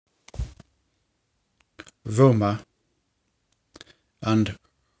Roma and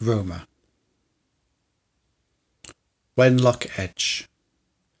Roma. Wenlock Edge,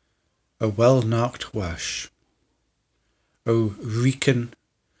 a well-knocked wash, o reekin,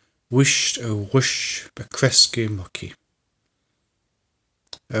 wished o whoosh becresky mucky,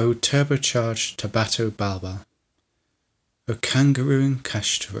 o turbocharged Tabato Balbal, o kangarooing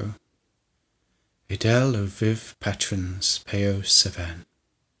Cashtero, idel o viv patrons peo seven.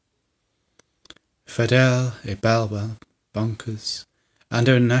 Fidel e Balbal, bonkers, and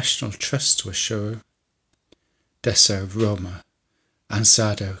o National Trust were sure, Dessa Roma,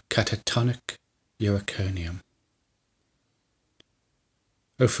 ansado catatonic Uriconium.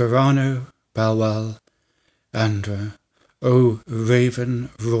 O Ferrano, Balwal, Andra, O Raven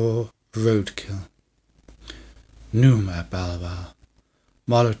Raw Roadkill, Numa Balwal,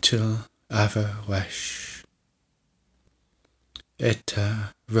 Molotil Ava Wesh,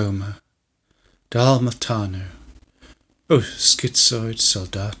 Eta Roma, Dalmatano, O Schizoid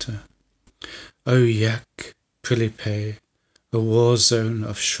Soldata, O Yak Prilipe, a war zone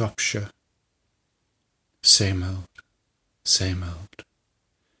of Shropshire. Same old, same old.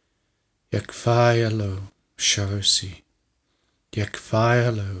 Yak fire low, Sharosi, yak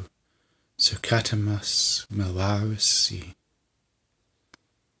fire low, Socatamas Milwarisi.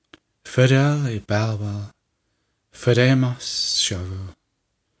 Fidel e Balbal, Fidemos Sharo,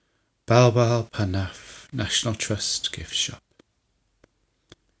 Balbal Panaf National Trust Gift Shop.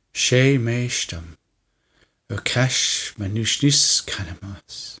 She Meishtam, O Cash Manushnis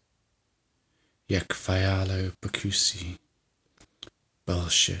Canamas, Yak Fayalo Bakusi,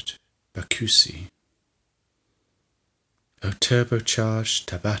 Bullshit Bakusi, O turbocharged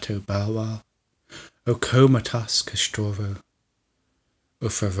Tabato Balwal, O comatose Castoro, O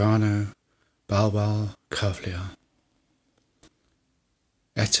Ferrano Balwal Kavlia,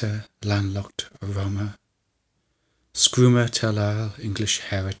 Etta landlocked Roma, Scruma Telal English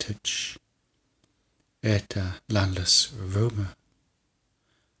heritage, Etta landless Roma,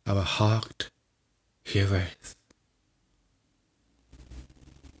 our heart heareth.